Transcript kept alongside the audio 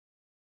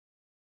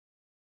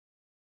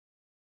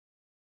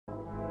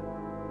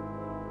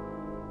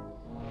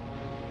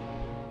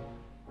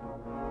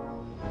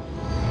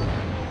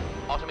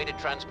Automated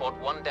Transport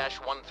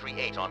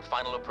 1-138 on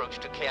final approach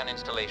to Cairn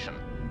installation.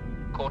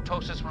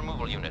 Cortosis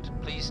removal unit,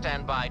 please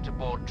stand by to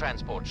board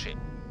transport ship.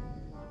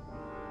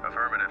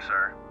 Affirmative,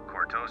 sir.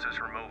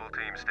 Cortosis removal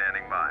team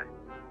standing by.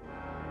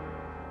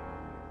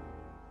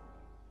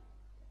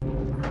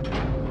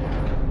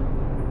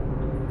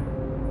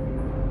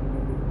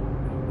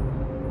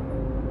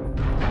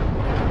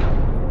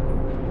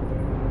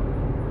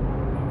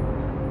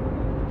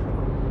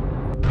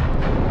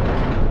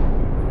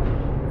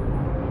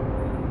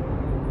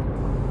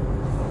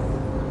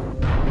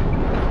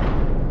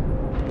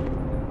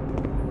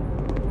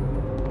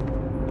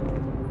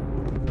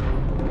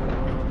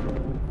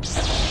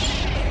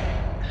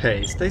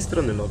 Hej, z tej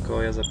strony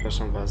Locooo, ja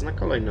zapraszam was na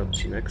kolejny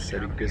odcinek z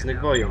serii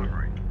Gwiezdnych Wojen.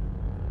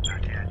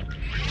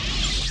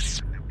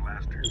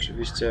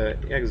 Oczywiście,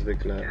 jak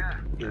zwykle,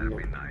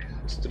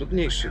 z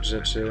trudniejszych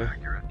rzeczy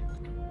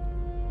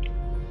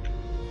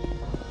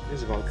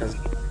jest walka z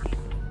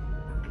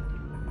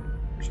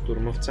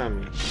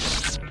szturmowcami.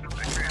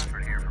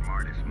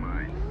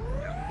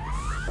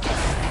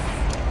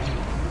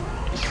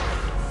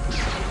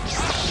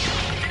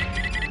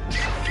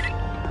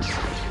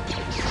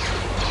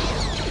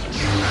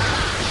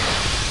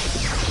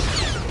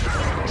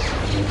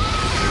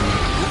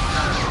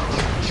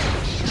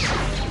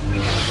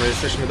 Że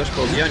jesteśmy dość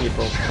poobijani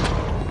po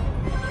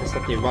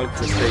ostatniej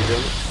walce z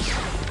Cairn.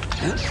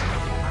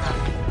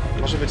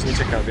 Może być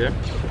nieciekawie.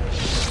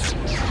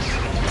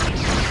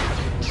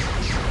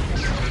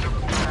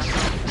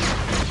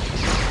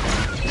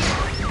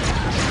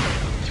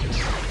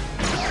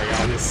 A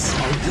Jans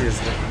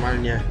jest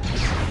normalnie...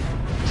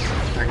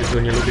 Tak,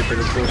 że nie lubię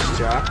tego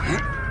gościa.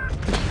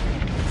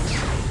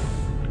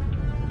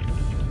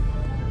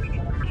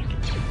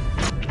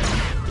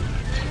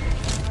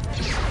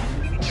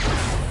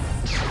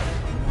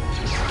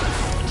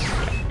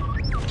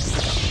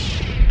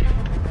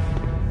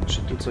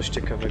 Coś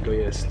ciekawego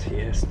jest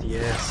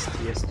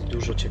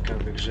dużo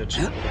ciekawych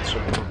rzeczy, które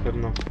trzeba na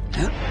pewno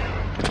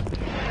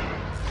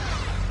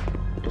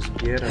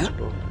pozbierać,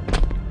 bo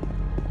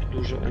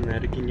dużo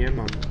energii nie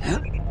mam.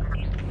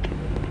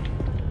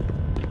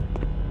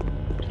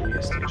 Tu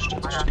jest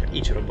jeszcze coś ciekawego.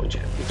 Idź, robocie,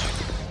 idź.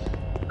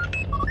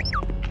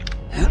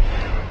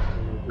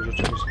 Dużo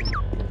czegoś nie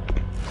ma.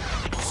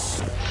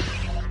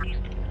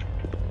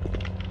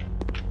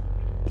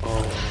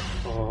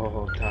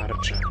 O,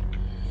 tarcza.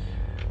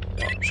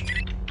 Dobrze.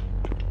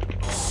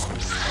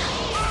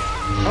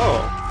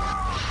 Oh,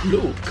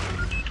 Luke.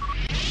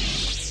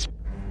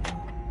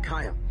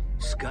 Kyle,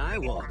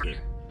 Skywalker,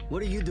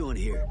 what are you doing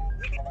here?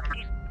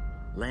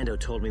 Lando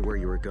told me where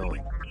you were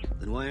going.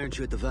 Then why aren't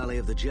you at the Valley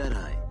of the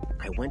Jedi?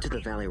 I went to the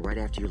valley right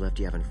after you left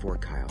Yavin 4,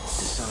 Kyle.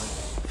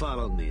 Desan,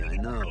 follow me, I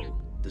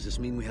know. Does this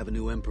mean we have a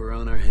new Emperor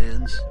on our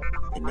hands?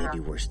 It may be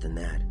worse than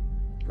that.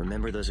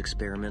 Remember those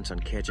experiments on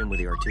Kedjin with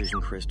the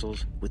Artesian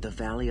crystals? With the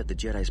Valley of the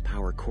Jedi's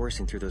power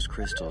coursing through those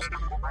crystals,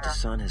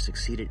 Desan has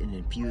succeeded in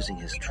infusing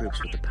his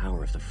troops with the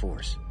power of the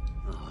Force.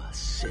 Oh,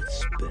 Sith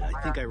spit.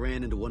 I think I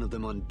ran into one of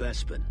them on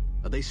Bespin.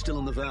 Are they still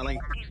in the valley?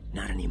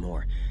 Not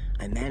anymore.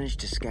 I managed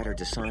to scatter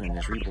Desan and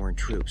his reborn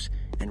troops,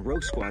 and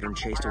Rogue Squadron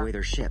chased away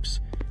their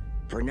ships.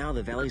 For now,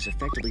 the valley's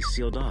effectively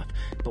sealed off,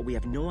 but we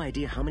have no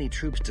idea how many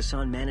troops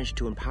Desan managed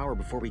to empower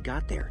before we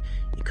got there.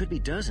 It could be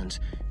dozens,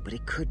 but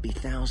it could be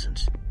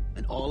thousands.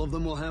 And all of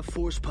them will have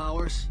Force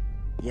powers?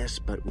 Yes,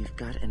 but we've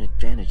got an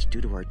advantage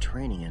due to our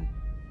training and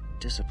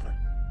discipline.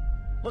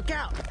 Look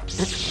out!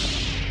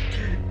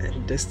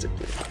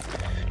 Discipline.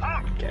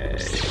 Okay.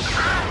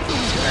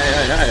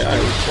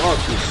 Hey,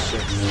 focus.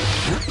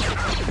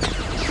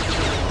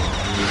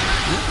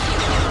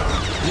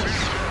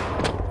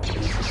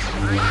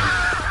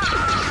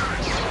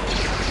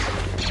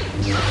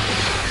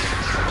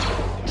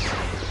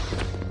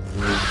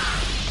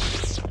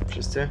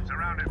 Wszyscy?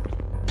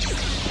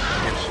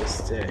 Nie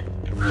wszyscy.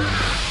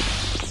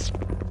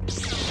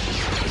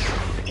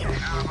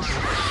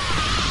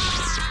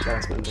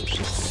 Teraz będą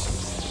wszyscy.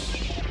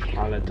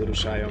 Ale tu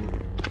ruszają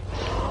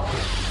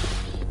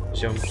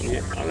ziomki,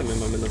 ale my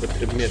mamy nowy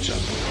tryb miecza.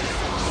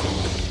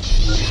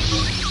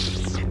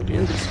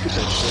 Powinien być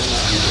skuteczny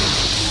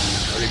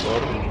na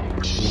Reborn.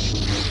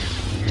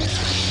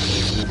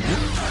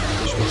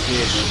 Coś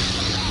mocniejszy.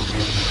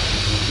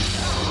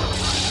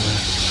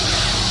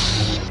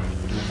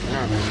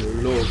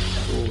 Lud,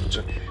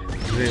 kurczę.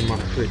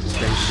 Wymachwyt z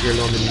tym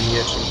zielonym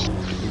mieczem.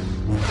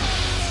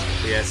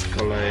 Jest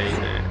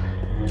kolejny.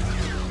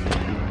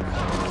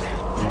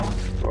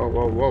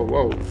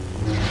 Wow.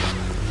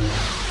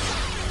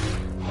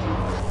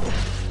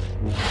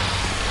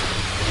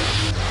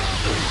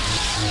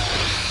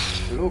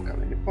 Luke,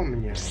 ale nie po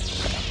mnie.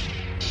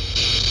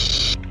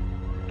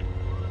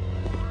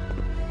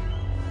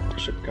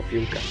 Szybka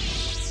piłka.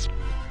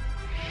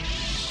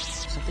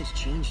 Something's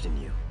changed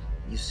in you.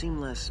 You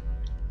seem less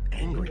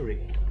angry.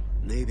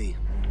 Maybe.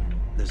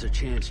 There's a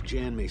chance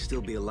Jan may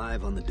still be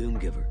alive on the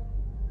Doomgiver.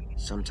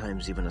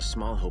 Sometimes even a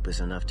small hope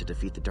is enough to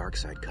defeat the dark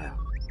side, Kyle.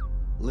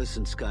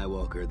 Listen,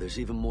 Skywalker, there's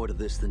even more to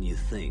this than you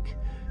think.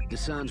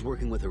 Desan's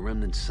working with a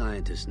remnant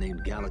scientist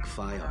named Gallic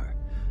Fyar.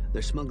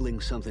 They're smuggling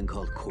something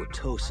called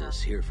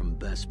cortosis here from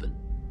Bespin.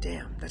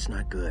 Damn, that's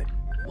not good.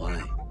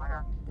 Why?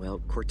 Well,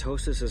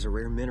 cortosis is a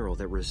rare mineral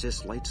that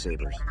resists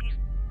lightsabers.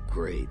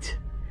 Great.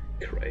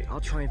 Great.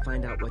 I'll try and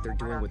find out what they're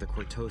doing with the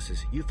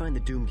cortosis. You find the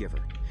Doomgiver.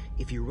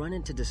 If you run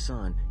into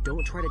Dasan,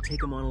 don't try to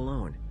take him on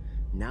alone.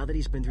 Now that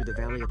he's been through the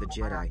Valley of the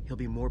Jedi, he'll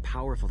be more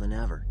powerful than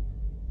ever.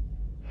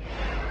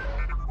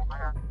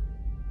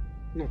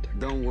 No tak.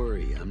 Don't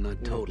worry, I'm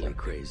not totally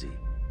crazy.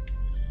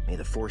 May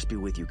the Force be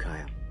with you,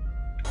 Kyle.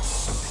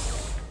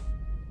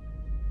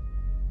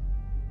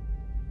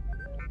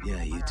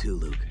 Yeah, you too,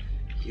 Luke.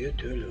 You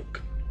do,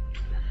 Luke.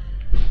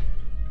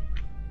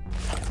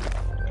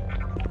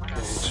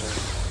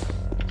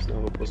 Trzeba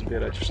znowu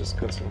pozbierać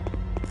wszystko, co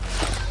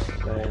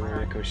daje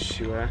nam jakąś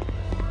siłę.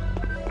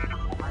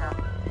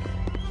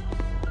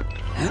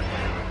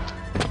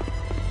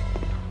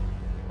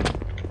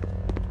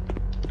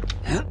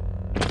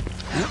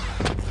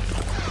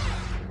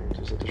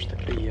 To za to, że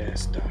takie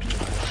jest.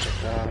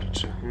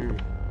 Tarcza.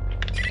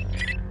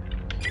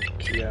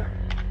 Kija.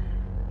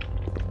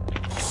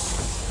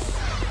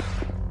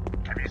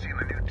 Have you seen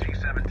the new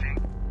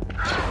T-17?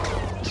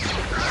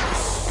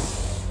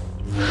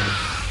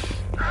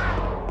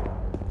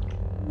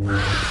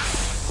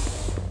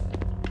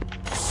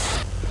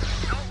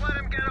 Don't let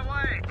him get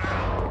away!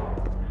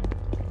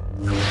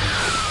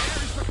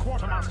 Here's the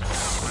quartermaster.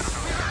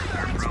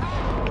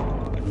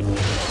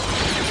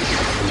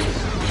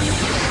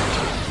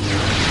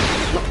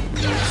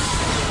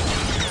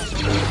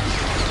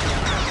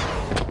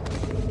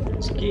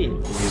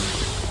 Zgin.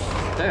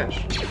 Też.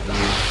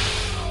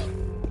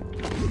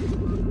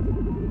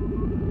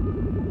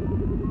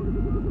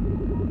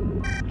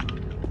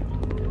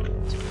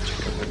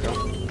 Ciekawego.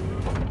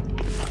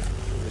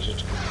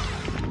 Wieżyczka.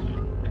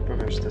 Nie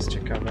powiem, że to jest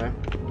ciekawe.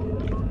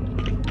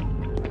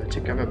 Ale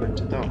ciekawe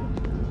będzie to.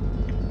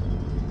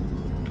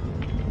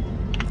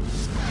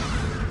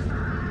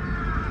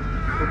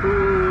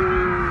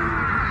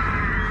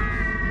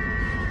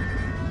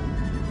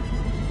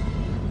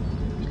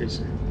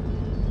 Ślicznie.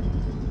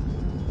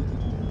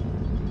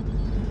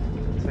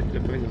 Za chwilę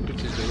powinno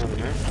wrócić do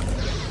normy.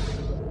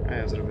 A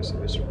ja zrobię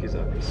sobie szybki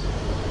zapis.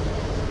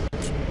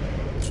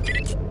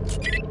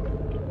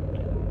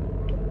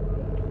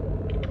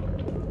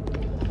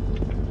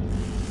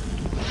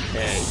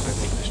 Ej,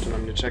 pewnie ktoś tu na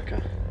mnie czeka.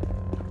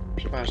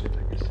 Przeważnie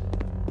tak jest.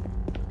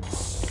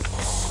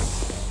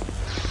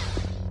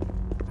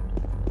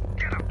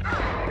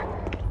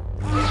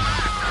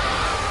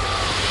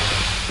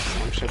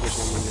 Sam wszedłeś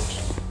na mój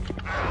miecz.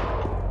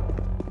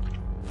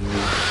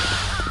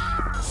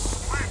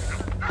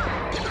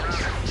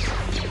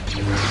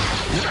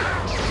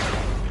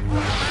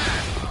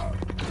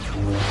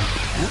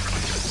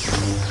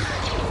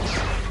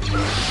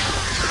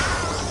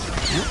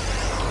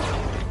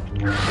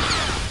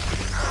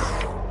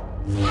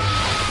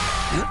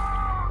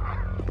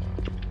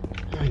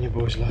 Oj, nie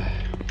było źle.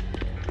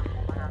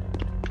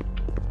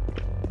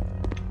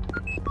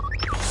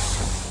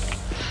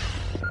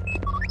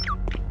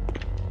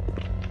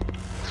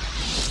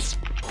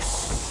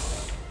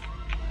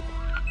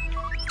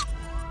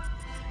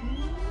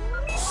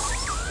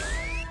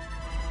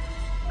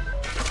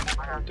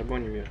 To było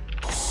niemiłe.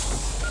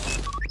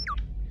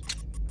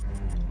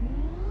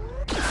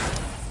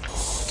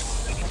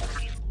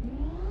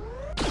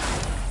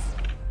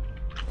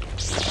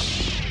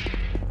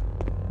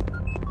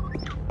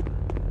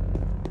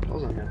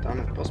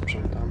 Pozamiatane,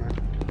 posprzątane.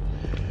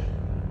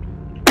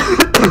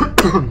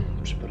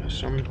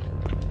 Przepraszam.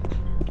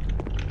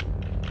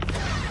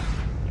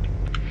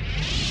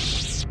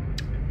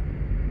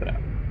 Dobra.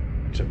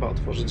 Trzeba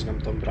otworzyć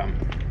nam tą bramę.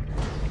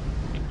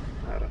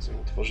 Zaraz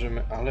ją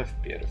otworzymy, ale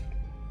wpierw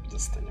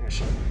dostaniemy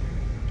się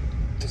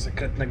do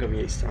sekretnego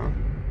miejsca,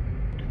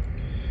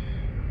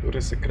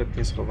 które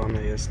sekretnie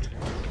schowane jest.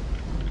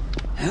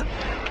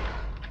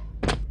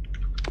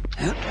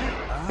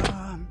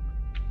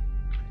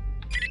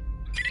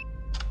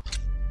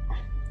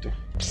 Tu.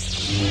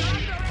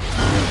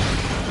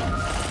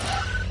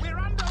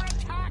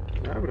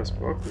 Dobra,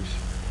 spokój się.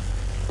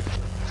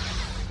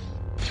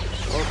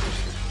 Spokój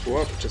się,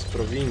 chłopcze z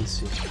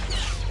prowincji.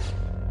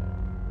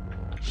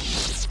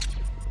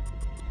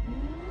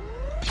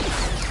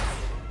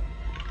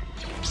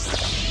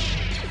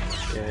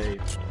 Jej.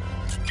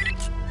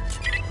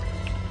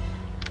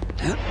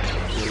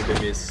 Nie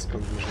lubię miejsc,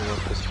 skąd można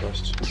łatwo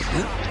spaść.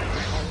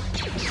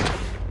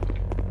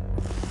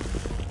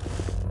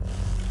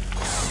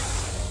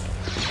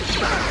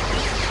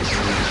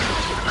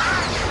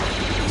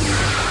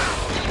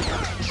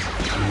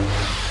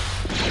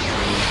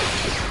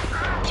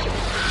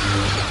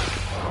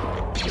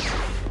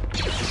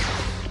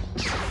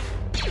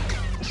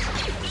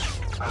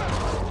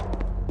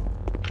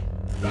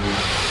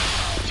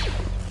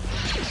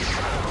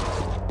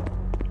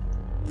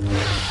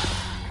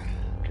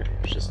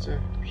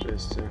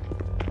 Wszyscy.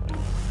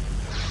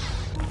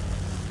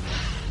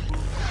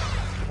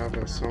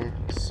 Prawe są.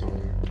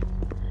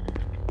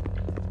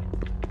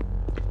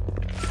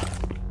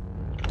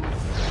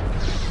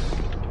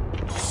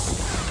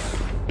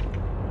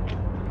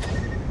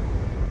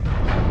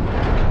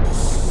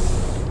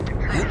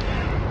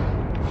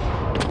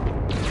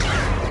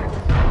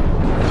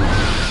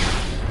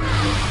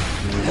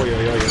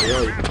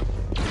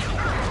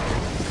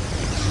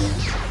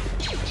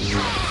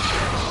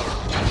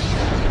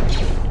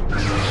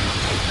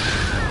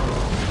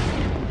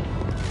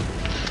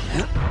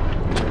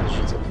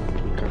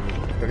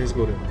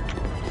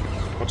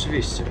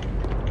 Oczywiście.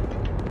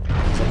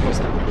 Za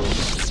proste to było.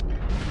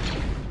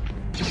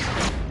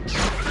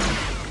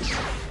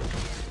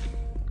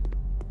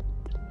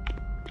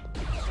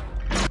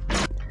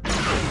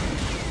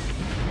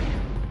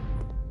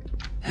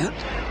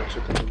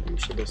 Znaczy to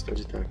muszę dostać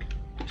i tak.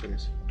 Gdzie on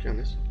jest? Gdzie on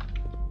jest?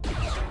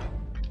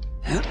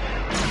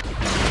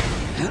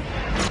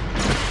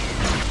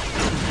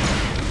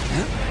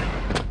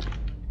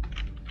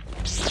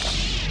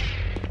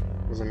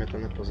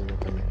 Pozamiatane,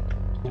 pozamiatane.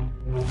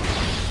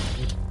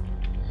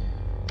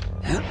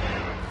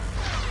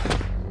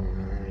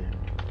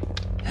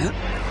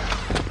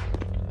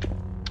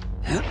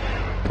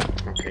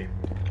 Okej.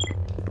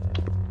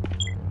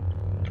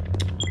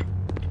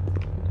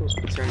 Tu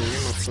specjalnie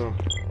nie ma co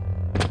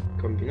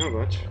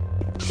kombinować.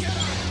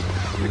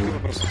 Tylko po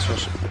prostu trzeba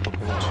szybko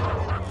pokonać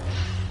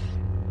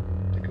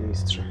tego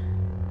mistrza.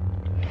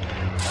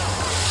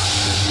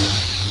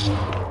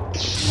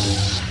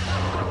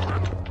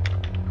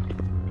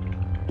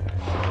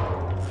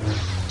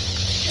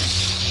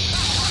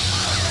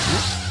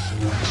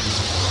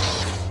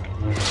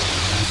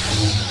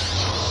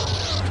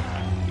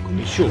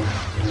 Misiu,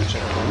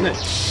 czerwony.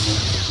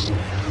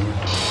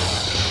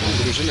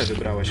 Drużynę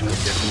wybrałeś, chłopie.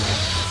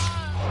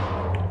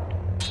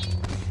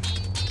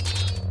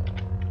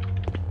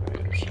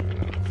 Ruszymy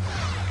na...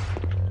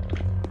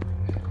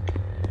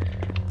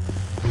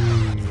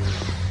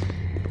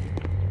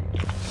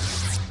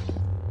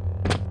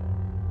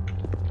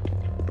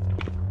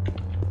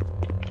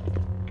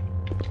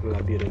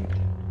 Labirynt.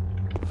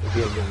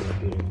 Uwielbiam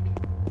labirynt.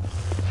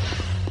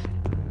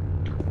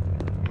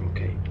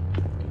 Okej.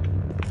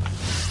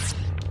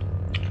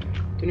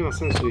 Tu nie ma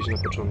sensu iść na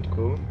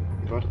początku.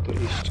 Warto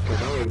iść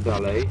kawałek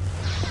dalej.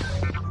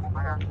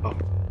 O,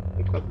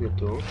 dokładnie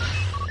tu.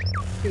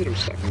 I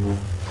zrobić tak.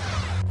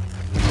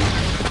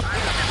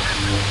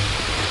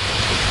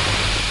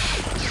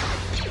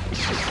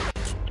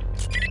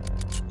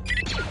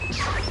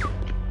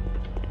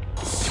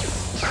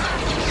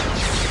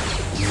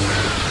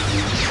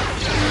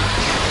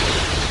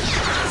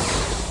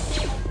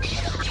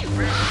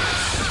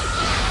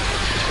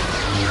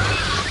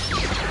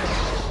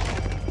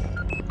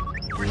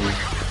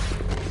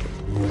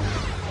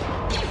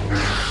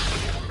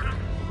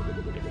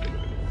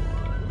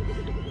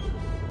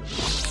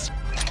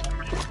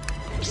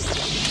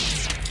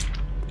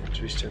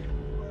 Oczywiście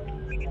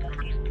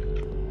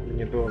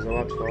nie było za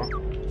łatwo.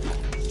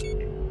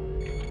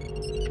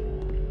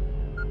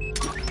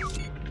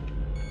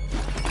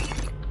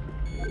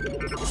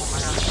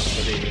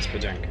 Zrobię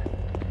niespodziankę.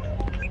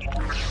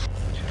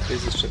 To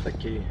jest jeszcze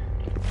taki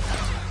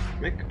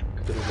myk,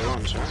 który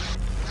wyłącza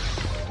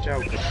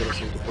działka, które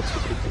są tu pod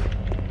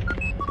sufitem.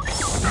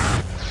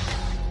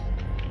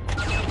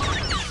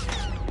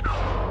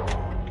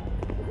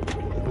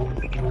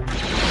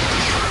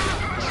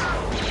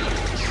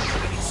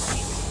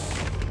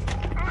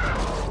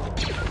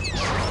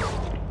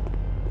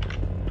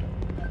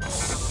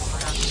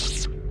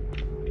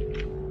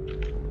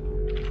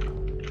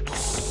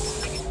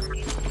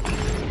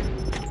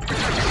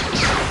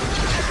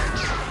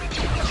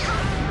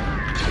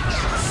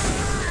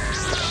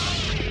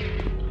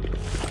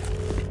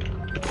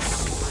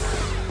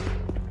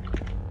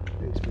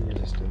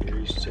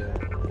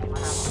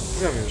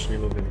 Chyba mnie już nie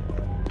lubię.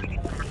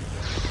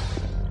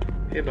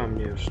 Chyba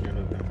mnie już nie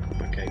lubię.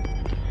 Okej.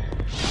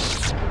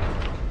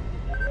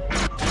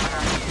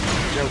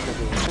 Działka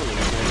wyłączone,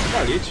 można je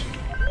rozwalić.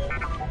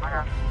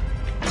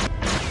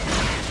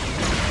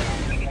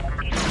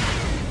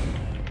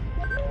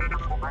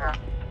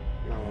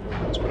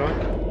 Naładować broń.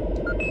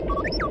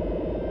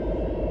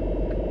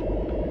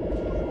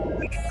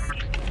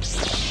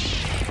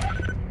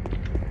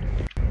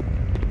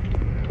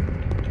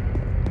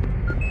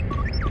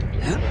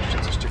 Jeszcze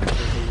coś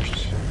ciekawego może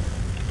się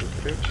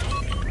ukryć.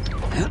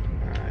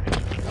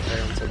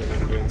 Latająca,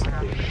 denerwująca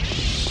kulka.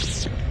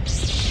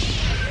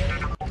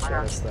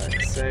 Teraz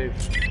tak,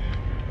 save.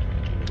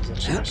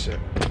 Zaczyna się.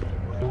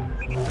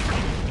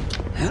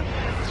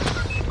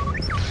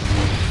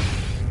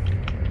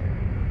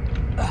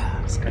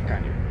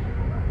 Skakanie.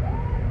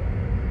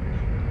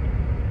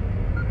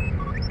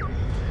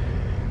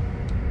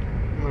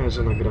 Moja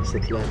żona gra w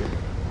setlenie.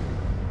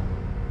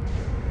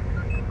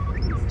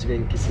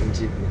 Dźwięki są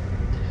dziwne.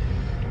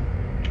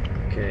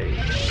 Okej.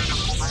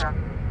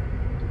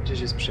 Gdzieś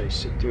jest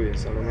przejście, tu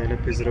jest, ale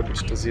najlepiej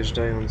zrobić to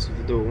zjeżdżając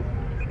w dół.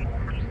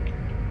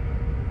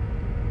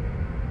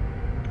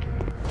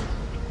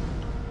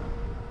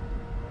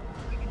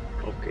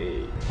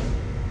 Okej.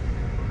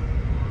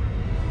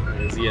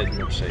 To jest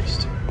jedno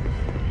przejście.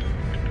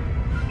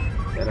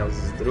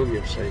 Teraz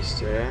drugie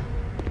przejście,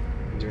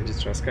 gdzie będzie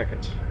trzeba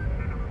skakać.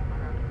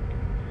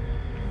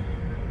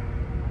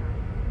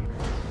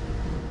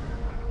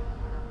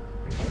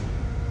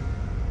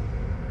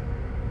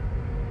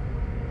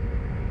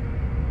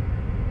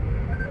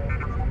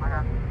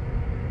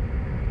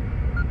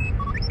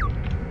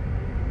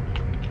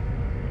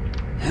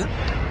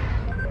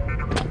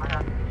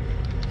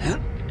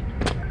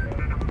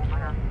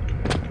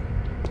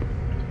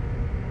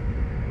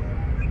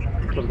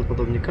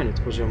 Prawdopodobnie koniec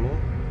poziomu. poziomu.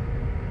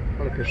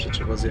 Ale pierwsze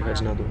trzeba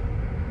zjechać na dół.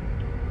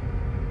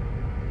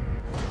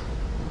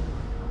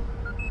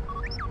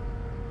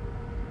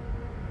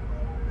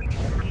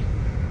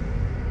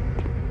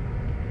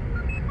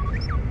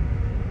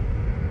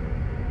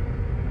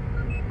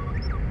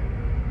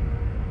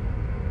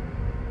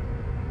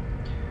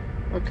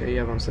 Ok,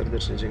 ja Wam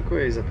serdecznie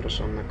dziękuję i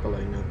zapraszam na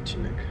kolejny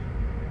odcinek.